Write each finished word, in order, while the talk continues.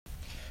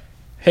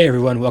Hey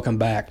everyone, welcome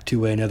back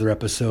to another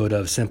episode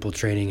of Simple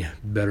Training,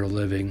 Better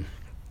Living.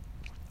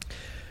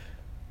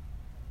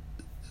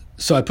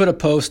 So I put a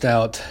post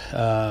out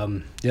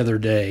the other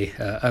day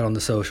out on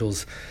the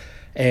socials,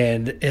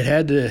 and it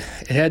had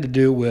to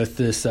do with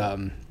this.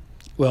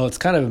 It's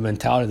kind of a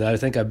mentality that I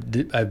think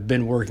I've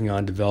been working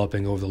on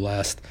developing over the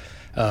last,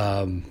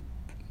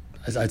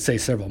 I'd say,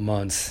 several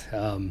months,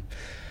 and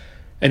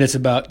it's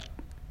about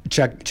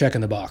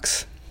checking the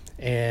box.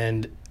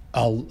 And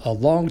a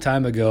long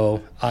time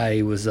ago,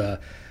 I was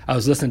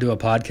listening to a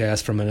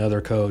podcast from another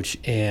coach,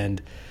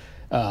 and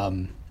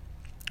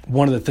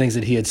one of the things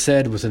that he had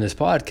said was in his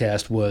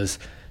podcast was,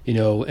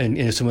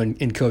 and someone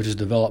in coaches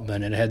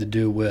development, and it had to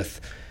do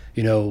with,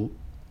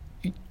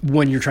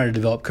 when you're trying to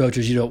develop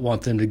coaches, you don't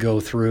want them to go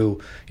through,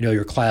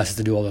 your classes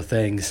to do all the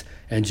things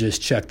and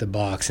just check the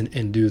box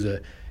and do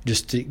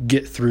just to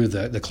get through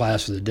the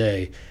class for the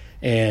day.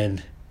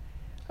 And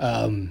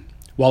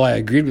while I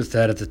agreed with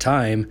that at the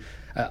time,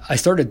 I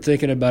started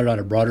thinking about it on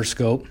a broader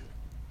scope.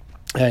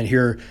 And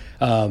here,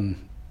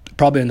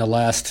 probably in the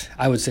last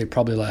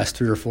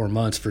 3 or 4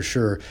 months for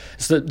sure.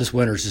 This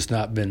winter's just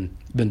not been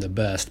the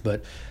best,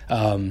 but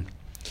I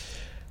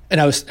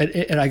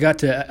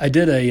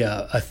did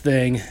a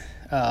thing.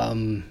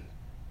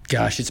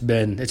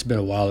 It's been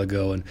a while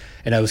ago,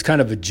 and I was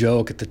kind of a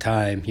joke at the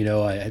time.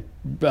 I had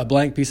a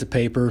blank piece of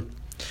paper,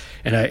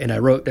 and I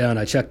wrote down,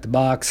 I checked the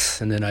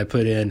box, and then I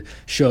put in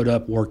showed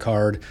up, work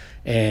hard,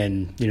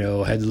 and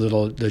had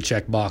the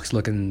check box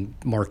looking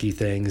marquee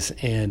things,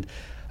 and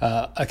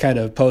I kind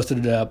of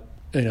posted it up.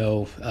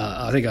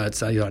 I think I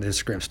saw you on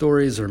Instagram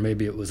stories, or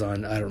maybe it was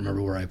on, I don't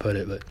remember where I put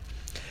it, but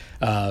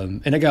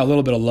and I got a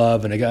little bit of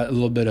love, and I got a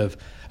little bit of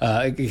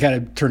it kind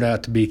of turned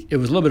out to be, it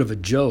was a little bit of a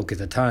joke at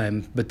the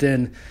time, but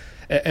then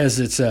as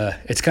it's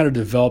kind of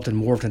developed and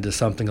morphed into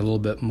something a little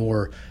bit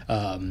more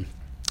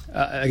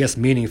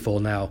meaningful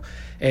now.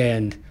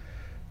 And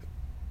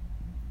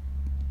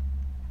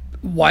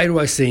why do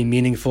I say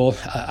meaningful?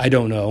 I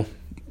don't know.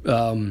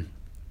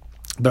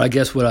 But I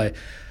guess what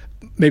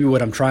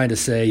I'm trying to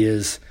say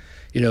is,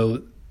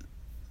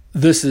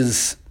 this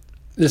is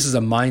a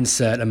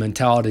mindset, a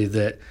mentality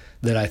that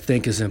I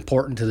think is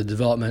important to the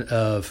development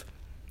of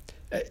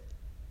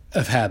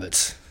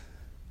habits.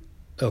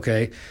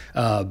 Okay.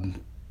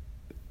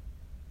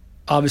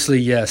 Obviously,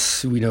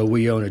 yes,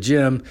 we own a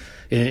gym,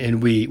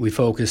 and we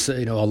focus,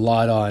 a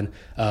lot on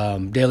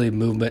daily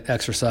movement,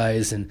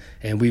 exercise, and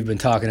we've been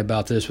talking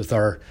about this with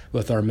our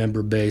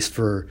member base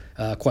for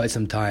quite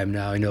some time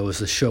now. It's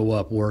the show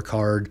up, work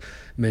hard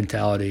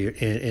mentality,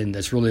 and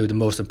that's really the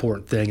most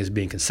important thing, is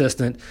being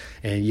consistent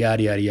and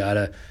yada yada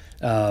yada.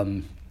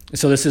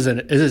 So this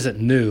isn't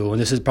new,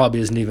 and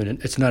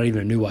it's not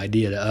even a new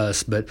idea to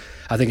us, but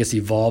I think it's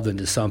evolved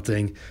into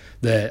something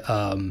that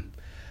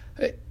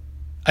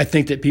I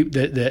think that people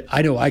that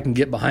I know I can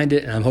get behind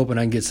it, and I'm hoping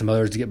I can get some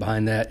others to get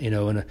behind that,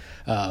 and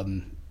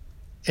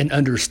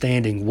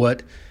understanding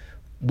what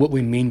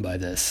we mean by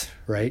this,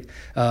 right?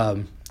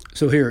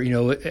 So here,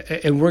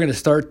 and we're going to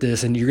start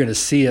this, and you're going to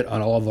see it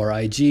on all of our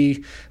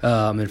IG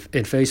and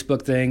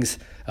Facebook things,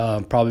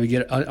 probably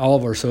get on all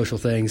of our social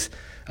things.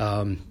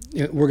 We're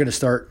going to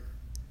start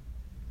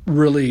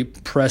really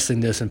pressing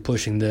this and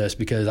pushing this,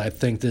 because I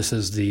think this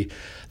is the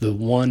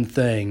one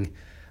thing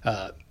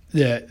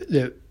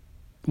that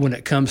when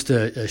it comes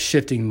to a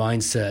shifting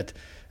mindset,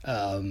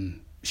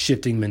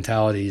 shifting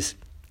mentalities,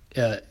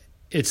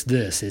 it's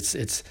this.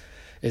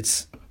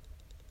 It's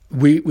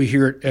we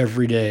hear it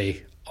every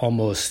day,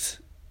 almost.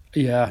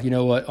 Yeah,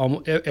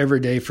 almost every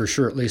day for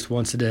sure, at least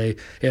once a day,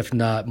 if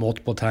not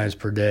multiple times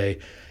per day,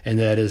 and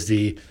that is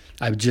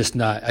I just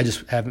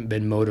haven't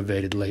been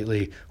motivated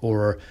lately,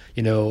 or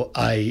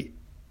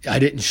I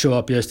didn't show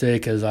up yesterday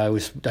because I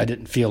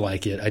didn't feel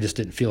like it. I just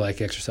didn't feel like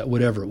exercise,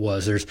 whatever it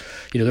was. There's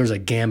a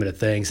gamut of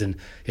things, and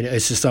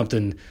it's just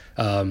something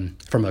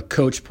from a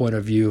coach point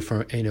of view,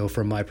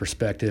 from my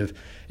perspective,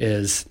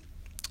 is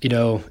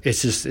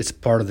it's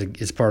part of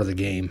the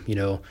game.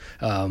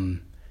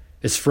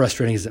 As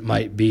frustrating as it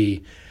might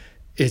be,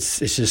 it's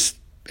just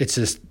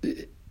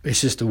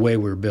the way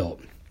we're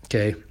built.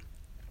 Okay,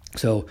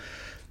 so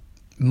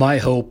my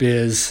hope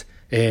is,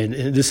 and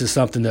this is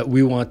something that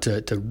we want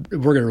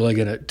we're really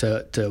going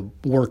to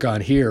work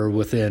on here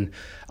within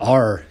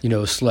our,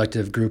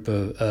 selective group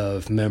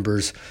of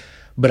members.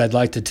 But I'd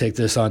like to take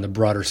this on the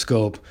broader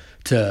scope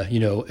to,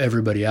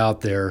 everybody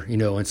out there,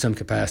 in some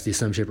capacity,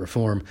 some shape or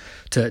form,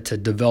 to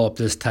develop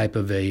this type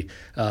of a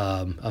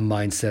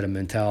mindset, a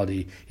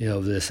mentality,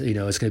 it's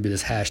going to be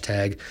this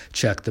hashtag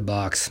check the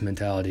box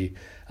mentality.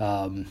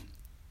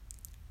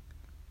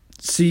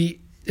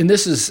 And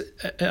this is,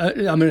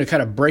 I'm going to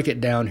kind of break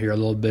it down here a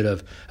little bit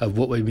of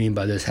what we mean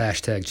by this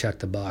hashtag check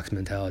the box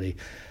mentality.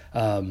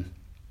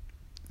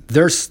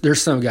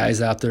 there's some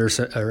guys out there, or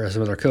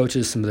some other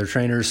coaches, some other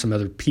trainers, some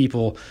other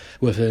people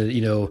with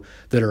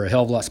that are a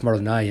hell of a lot smarter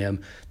than I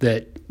am,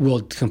 that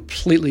will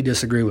completely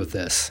disagree with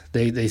this.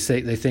 They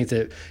think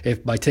that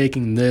if by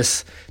taking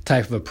this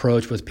type of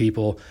approach with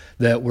people,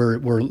 that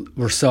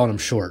we're selling them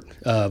short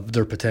of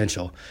their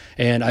potential.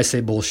 And I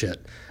say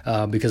bullshit,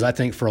 because I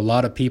think for a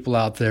lot of people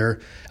out there,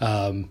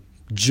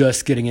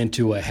 just getting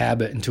into a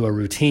habit, into a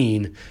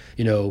routine,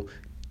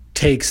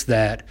 takes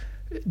that.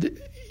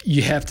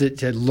 You have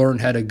to learn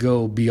how to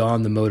go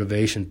beyond the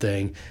motivation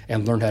thing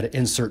and learn how to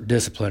insert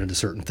discipline into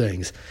certain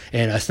things.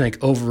 And I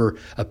think over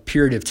a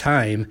period of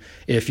time,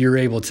 if you're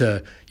able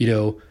to,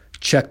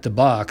 check the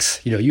box,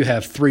 you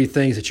have 3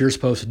 things that you're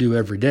supposed to do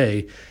every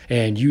day,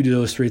 and you do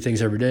those 3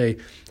 things every day.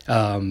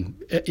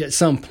 At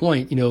some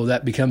point,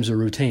 that becomes a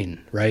routine,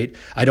 right?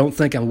 I don't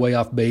think I'm way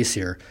off base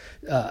here.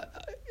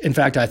 In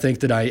fact, I think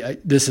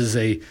that this is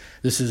a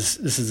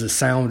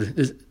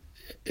sound.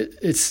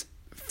 It's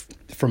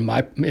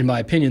in my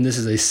opinion, this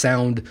is a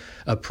sound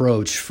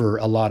approach for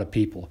a lot of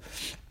people.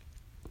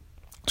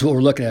 So what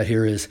we're looking at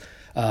here is,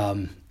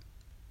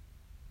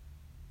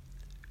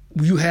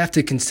 you have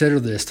to consider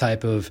this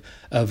type of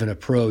an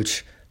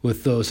approach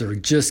with those that are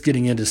just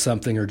getting into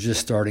something or just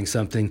starting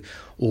something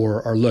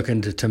or are looking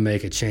to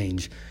make a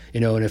change.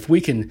 And if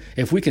we can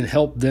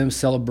help them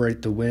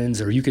celebrate the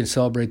wins, or you can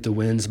celebrate the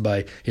wins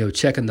by,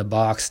 checking the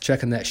box,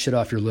 checking that shit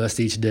off your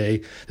list each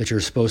day that you're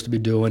supposed to be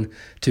doing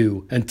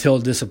until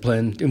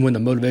discipline, and when the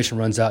motivation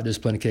runs out,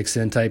 discipline kicks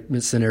in type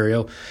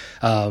scenario.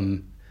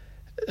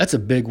 That's a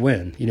big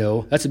win.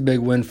 That's a big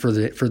win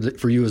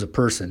for you as a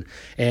person.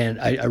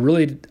 And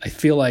I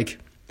feel like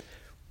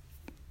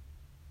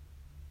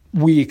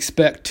we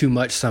expect too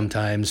much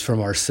sometimes from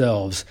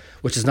ourselves,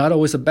 which is not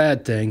always a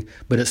bad thing,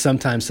 but it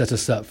sometimes sets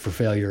us up for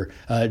failure.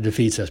 It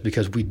defeats us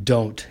because we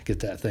don't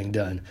get that thing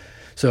done.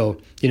 So,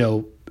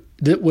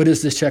 what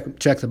is this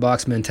check the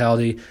box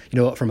mentality?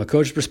 From a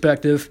coach's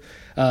perspective,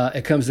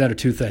 it comes down to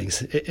 2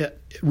 things. It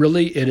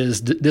is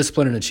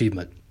discipline and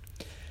achievement.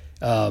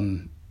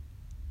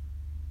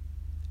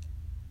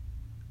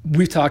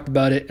 We've talked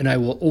about it, and I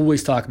will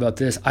always talk about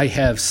this. I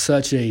have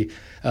such a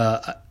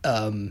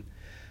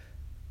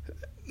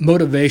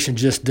motivation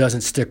just doesn't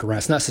stick around.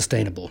 It's not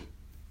sustainable,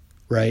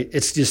 right?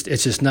 It's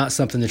just not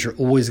something that you're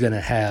always going to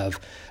have.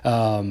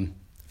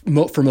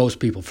 For most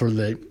people,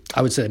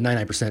 I would say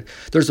 99%.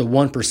 There's a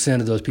 1%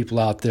 of those people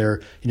out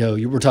there.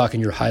 We're talking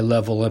your high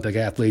level Olympic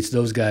athletes.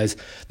 Those guys,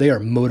 they are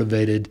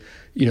motivated,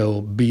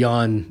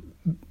 beyond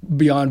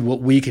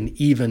what we can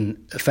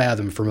even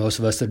fathom. For most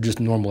of us, they're just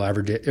normal,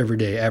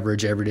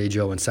 everyday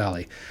Joe and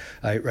Sally,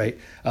 right?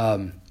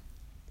 I'm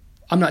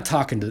not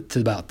talking to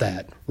about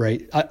that,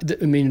 right? I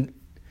mean,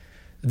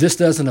 this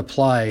doesn't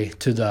apply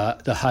to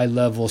the high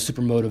level,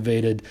 super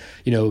motivated.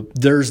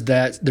 There's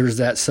that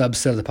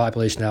subset of the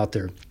population out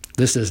there.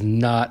 This does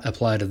not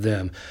apply to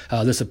them.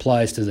 This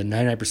applies to the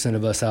 99%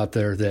 of us out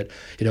there that,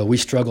 we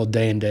struggle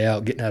day in, day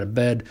out, getting out of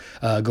bed,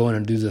 going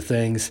and do the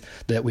things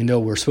that we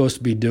know we're supposed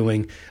to be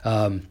doing.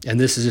 And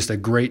this is just a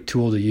great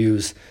tool to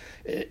use,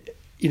 and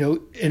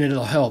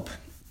it'll help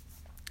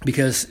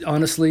because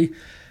honestly,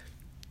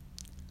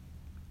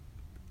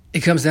 it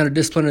comes down to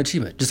discipline and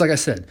achievement. Just like I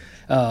said,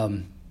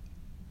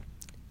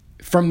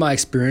 from my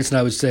experience, and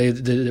I would say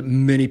that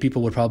many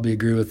people would probably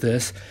agree with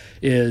this,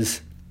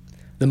 is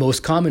the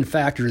most common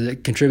factor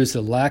that contributes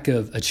to the lack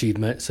of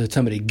achievement, so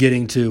somebody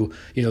getting to,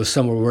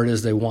 somewhere where it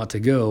is they want to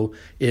go,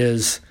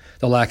 is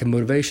the lack of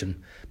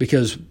motivation.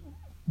 Because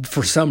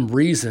for some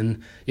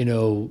reason,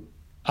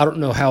 I don't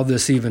know how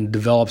this even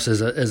develops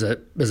as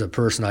a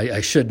person.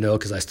 I should know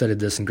because I studied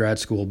this in grad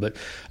school, but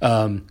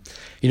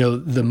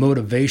the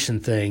motivation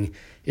thing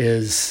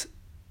is,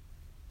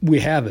 we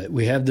have it.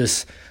 We have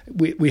this.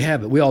 We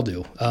have it. We all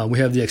do. We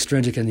have the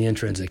extrinsic and the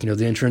intrinsic.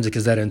 The intrinsic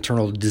is that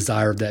internal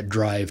desire, that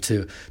drive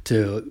to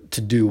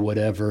do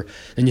whatever.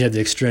 And you have the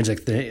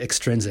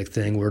extrinsic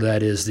thing where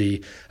that is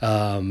the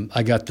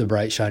I got the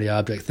bright shiny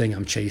object thing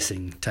I'm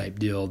chasing type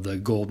deal. The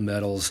gold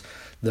medals,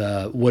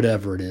 the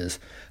whatever it is.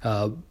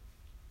 The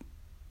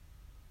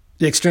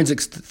extrinsic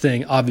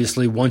thing,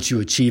 obviously, once you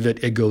achieve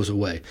it, it goes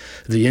away.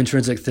 The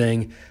intrinsic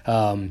thing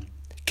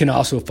can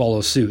also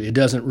follow suit. It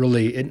doesn't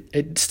really.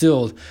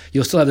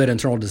 You'll still have that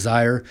internal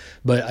desire,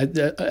 but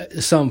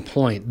at some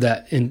point,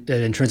 that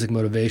intrinsic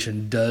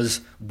motivation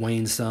does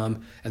wane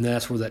some, and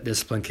that's where that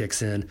discipline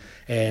kicks in.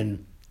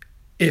 And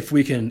if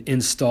we can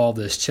install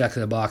this check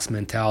the box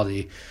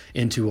mentality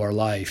into our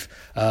life,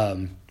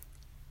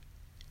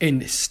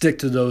 and stick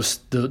to those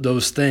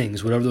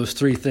things, whatever those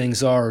 3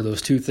 things are, or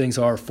those 2 things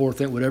are, 4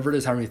 things, whatever it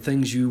is, how many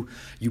things you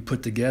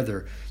put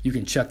together, you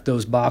can check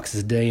those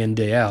boxes day in,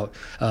 day out.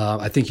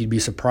 I think you'd be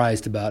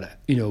surprised about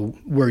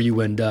where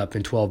you end up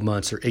in 12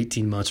 months or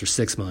 18 months or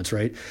 6 months,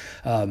 right?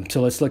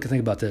 So let's look and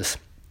think about this.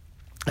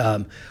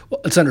 Well,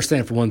 let's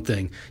understand for one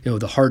thing,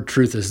 the hard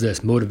truth is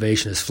this: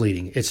 motivation is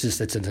fleeting.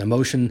 It's an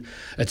emotion.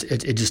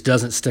 It just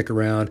doesn't stick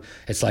around.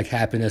 It's like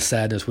happiness,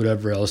 sadness,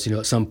 whatever else.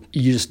 You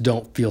just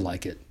don't feel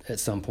like it. at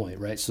some point,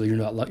 right? So you're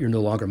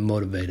no longer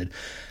motivated.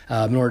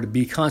 In order to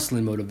be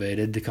constantly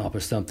motivated to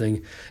accomplish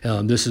something,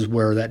 this is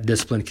where that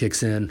discipline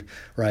kicks in,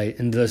 right?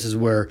 And this is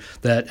where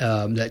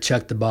that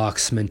check the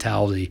box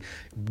mentality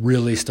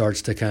really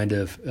starts to kind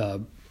of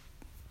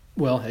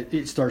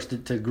it starts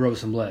to grow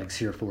some legs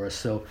here for us.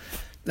 So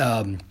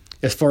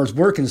as far as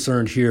we're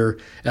concerned here,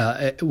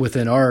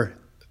 within our,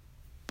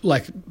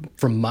 like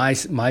from my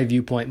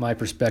viewpoint, my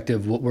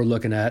perspective, what we're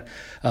looking at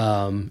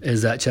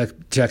is that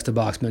check the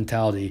box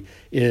mentality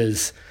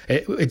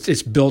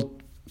it's built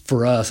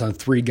for us on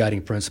 3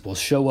 guiding principles: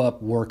 show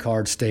up, work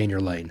hard, stay in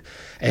your lane.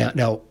 And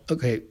now,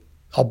 okay,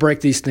 I'll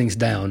break these things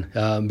down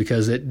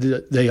because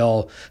they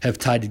all have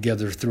tied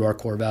together through our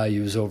core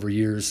values over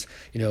years.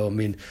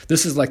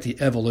 This is like the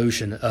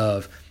evolution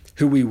of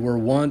who we were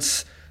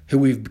once, who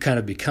we've kind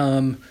of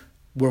become,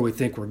 where we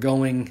think we're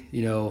going.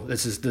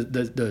 This is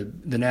the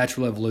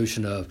natural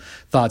evolution of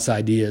thoughts,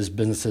 ideas,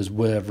 businesses,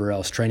 whatever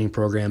else, training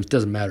programs,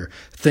 doesn't matter.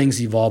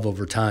 Things evolve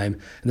over time,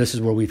 and this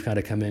is where we've kind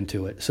of come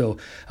into it. So,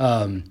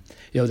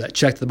 that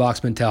check the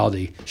box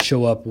mentality: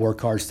 show up, work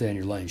hard, stay in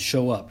your lane.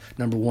 Show up,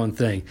 number one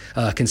thing.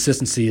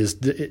 Consistency is,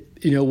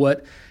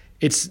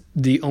 it's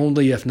the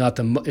only, if not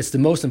it's the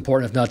most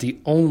important, if not the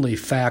only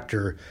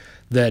factor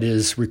that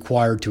is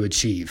required to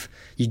achieve.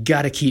 You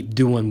got to keep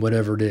doing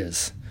whatever it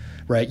is.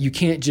 Right? You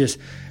can't just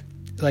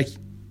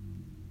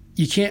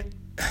you can't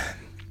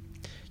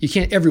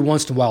every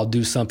once in a while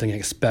do something and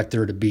expect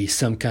there to be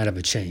some kind of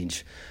a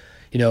change.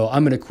 I'm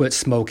going to quit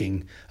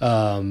smoking.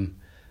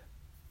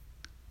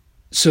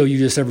 So you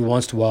just every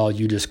once in a while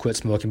you just quit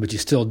smoking, but you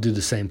still do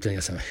the same thing.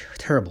 That's a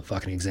terrible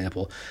fucking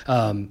example.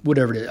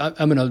 Whatever it is,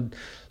 I'm going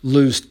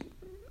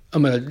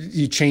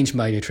to change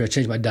my nutrition,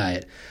 change my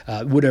diet,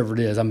 whatever it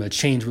is. I'm going to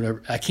change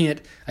whatever. I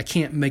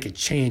can't make a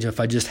change if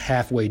I just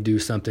halfway do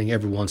something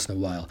every once in a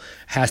while. It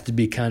has to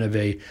be kind of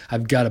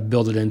I've got to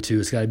build it into,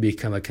 it's got to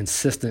become a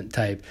consistent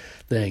type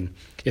thing.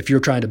 If you're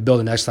trying to build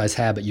an exercise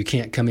habit, you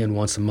can't come in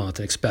once a month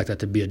and expect that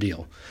to be a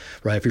deal,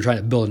 right? If you're trying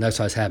to build an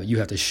exercise habit, you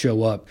have to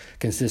show up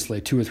consistently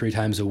 2 or 3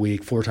 times a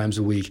week, 4 times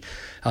a week,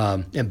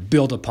 and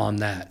build upon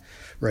that,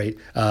 right?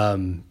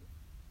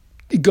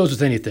 It goes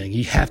with anything.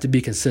 You have to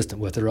be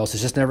consistent with it, or else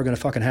it's just never going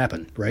to fucking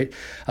happen, right?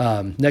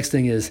 Next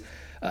thing is,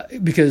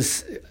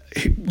 because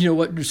you know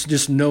what,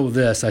 just know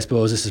this. I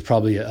suppose this is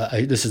probably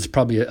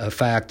a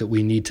fact that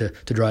we need to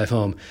drive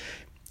home.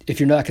 If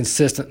you're not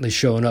consistently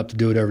showing up to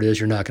do whatever it is,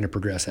 you're not going to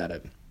progress at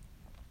it,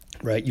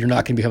 right? You're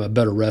not going to become a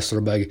better wrestler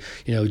by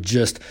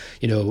just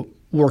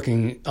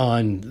working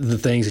on the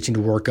things that you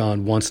need to work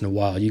on once in a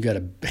while. You got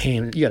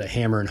to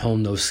hammer and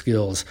hone those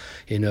skills,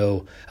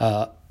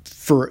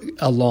 for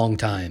a long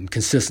time,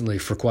 consistently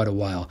for quite a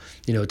while,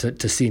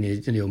 to see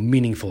any,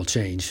 meaningful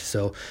change.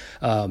 So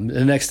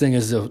the next thing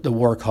is the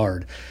work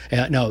hard.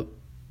 And now,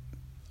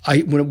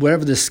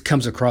 whenever this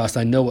comes across,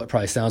 I know what it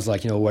probably sounds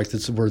like, like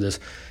we're this,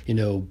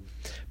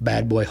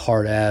 bad boy,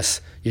 hard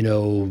ass,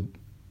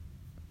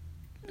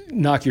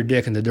 knock your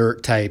dick in the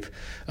dirt type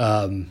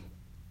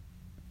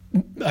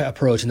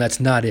approach, and that's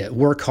not it.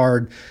 Work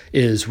hard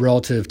is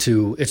relative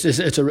to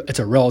it's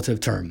a relative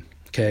term.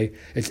 Okay,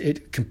 it's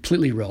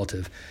completely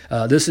relative.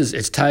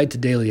 It's tied to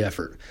daily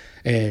effort,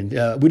 and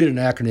we did an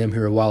acronym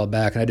here a while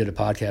back, and I did a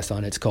podcast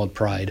on it. It's called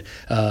PRIDE,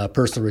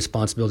 Personal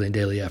Responsibility and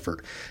Daily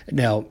Effort.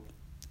 Now,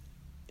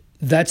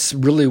 that's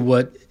really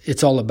what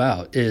it's all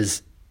about: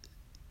 is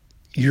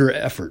your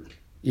effort.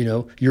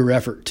 Your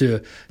effort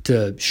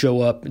to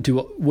show up and do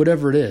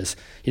whatever it is.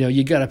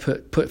 You got to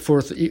put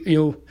forth.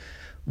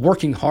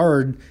 Working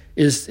hard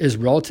is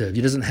relative.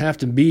 It doesn't have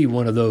to be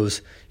one of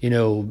those.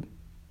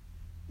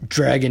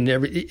 Dragging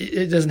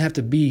it doesn't have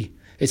to be.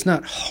 It's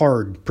not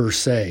hard per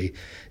se.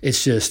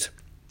 It's just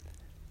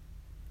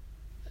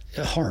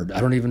hard. I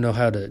don't even know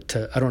how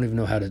to. I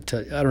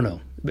don't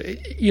know.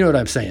 But you know what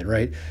I'm saying,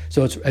 right?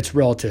 So it's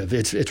relative.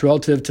 It's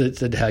relative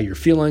to how you're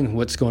feeling,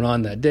 what's going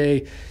on that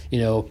day.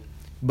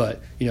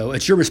 But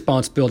it's your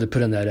responsibility to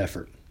put in that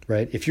effort,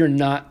 right? If you're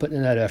not putting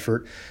in that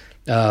effort,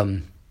 you're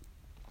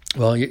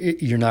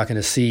not going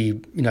to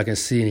see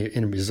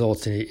any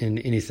results in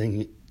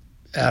anything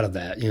out of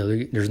that.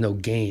 There's no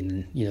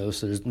gain,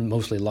 so there's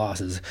mostly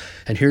losses.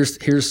 And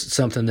here's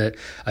something that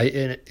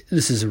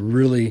this is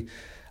really,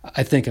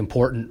 I think,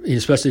 important,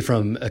 especially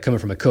from coming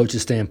from a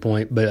coach's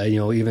standpoint, but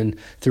even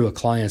through a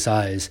client's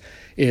eyes,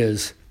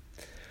 is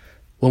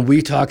when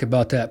we talk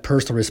about that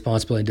personal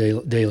responsibility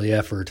and daily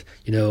effort,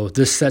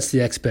 this sets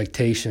the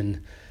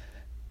expectation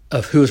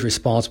of who is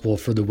responsible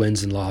for the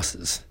wins and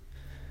losses,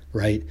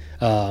 right?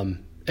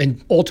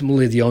 And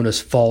ultimately the onus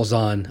falls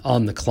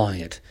on the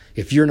client.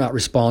 If you're not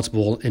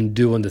responsible in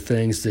doing the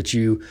things that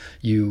you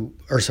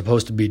are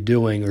supposed to be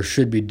doing or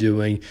should be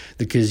doing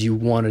because you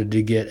wanted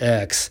to get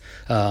X,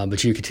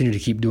 but you continue to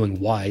keep doing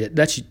Y,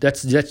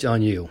 that's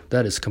on you.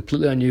 That is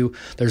completely on you.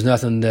 There's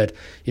nothing that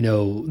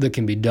that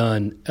can be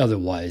done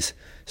otherwise.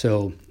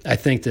 So I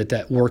think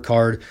that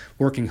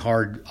working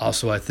hard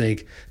also, I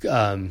think,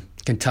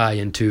 can tie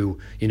into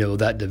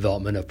that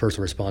development of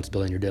personal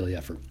responsibility in your daily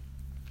effort.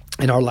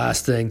 And our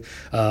last thing,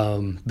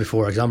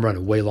 before, because I'm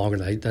running way longer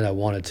than I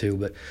wanted to,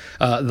 but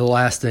the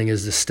last thing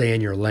is to stay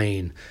in your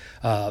lane.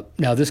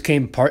 Now this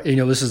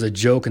this is a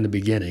joke in the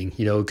beginning,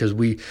 because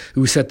we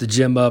set the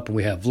gym up and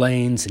we have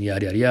lanes and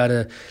yada, yada,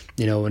 yada,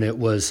 and it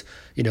was,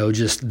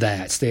 just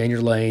that, stay in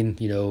your lane,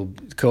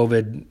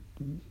 COVID,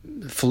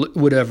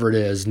 whatever it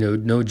is,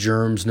 no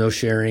germs, no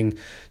sharing,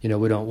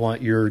 we don't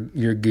want your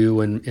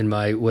goo in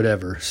my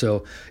whatever.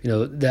 So,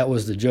 that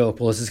was the joke.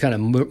 Well, this is kind of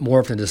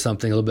morphed into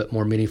something a little bit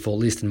more meaningful, at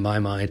least in my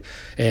mind.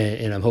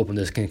 And I'm hoping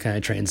this can kind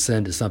of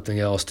transcend to something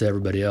else to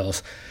everybody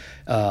else.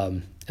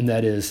 And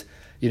that is,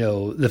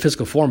 the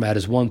physical format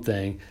is one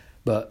thing,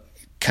 but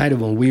kind of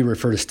when we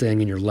refer to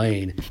staying in your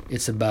lane,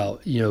 it's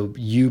about,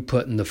 you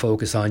putting the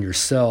focus on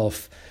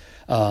yourself,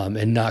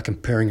 and not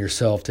comparing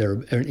yourself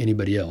to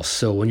anybody else.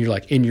 So when you're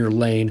like in your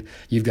lane,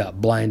 you've got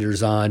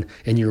blinders on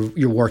and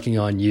you're working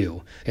on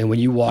you. And when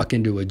you walk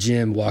into a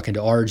gym, walk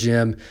into our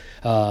gym,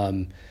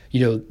 that's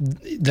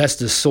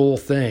the sole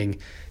thing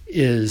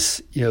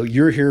is,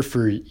 you're here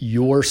for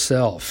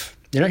yourself.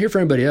 You're not here for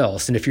anybody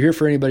else. And if you're here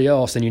for anybody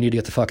else, then you need to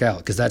get the fuck out,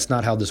 because that's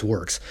not how this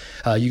works.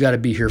 You got to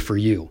be here for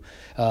you.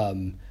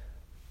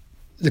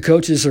 The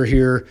coaches are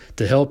here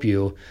to help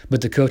you,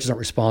 but the coaches aren't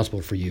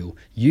responsible for you.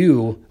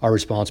 You are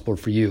responsible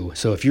for you.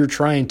 So if you're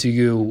trying to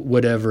do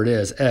whatever it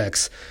is,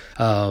 X,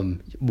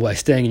 by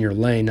staying in your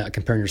lane, not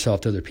comparing yourself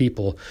to other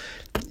people,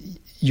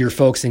 you're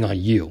focusing on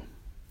you,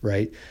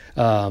 right?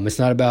 It's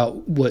not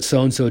about what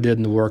so-and-so did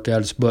in the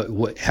workout, it's but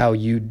what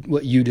you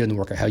did in the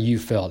workout, how you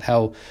felt,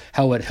 how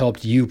it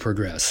helped you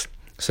progress.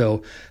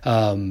 So,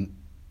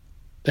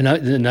 and I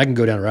can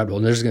go down a rabbit hole,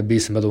 and there's going to be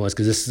some other ones,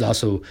 because this is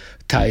also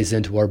ties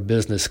into our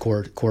business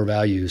core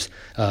values.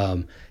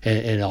 And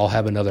I'll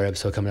have another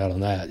episode coming out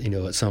on that,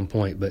 at some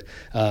point. But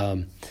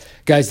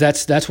guys,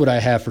 that's what I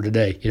have for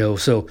today.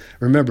 So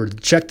remember,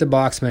 check the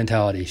box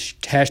mentality.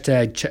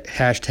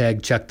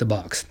 Hashtag check the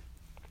box.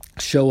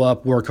 Show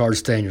up, work hard,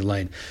 stay in your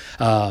lane.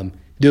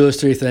 Do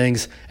those three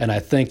things, and I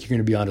think you're going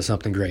to be onto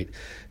something great.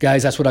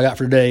 Guys, that's what I got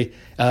for today.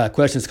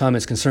 Questions,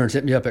 comments, concerns,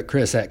 hit me up at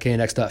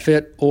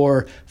chris@knx.fit,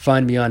 or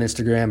find me on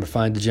Instagram, or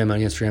find the gym on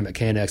Instagram at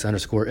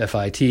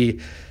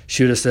knx_fit.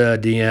 Shoot us a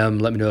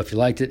DM. Let me know if you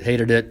liked it,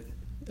 hated it.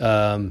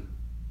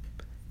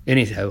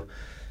 Anyhow,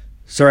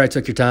 sorry I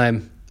took your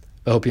time.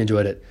 I hope you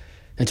enjoyed it.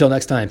 Until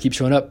next time, keep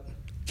showing up,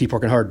 keep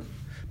working hard.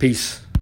 Peace.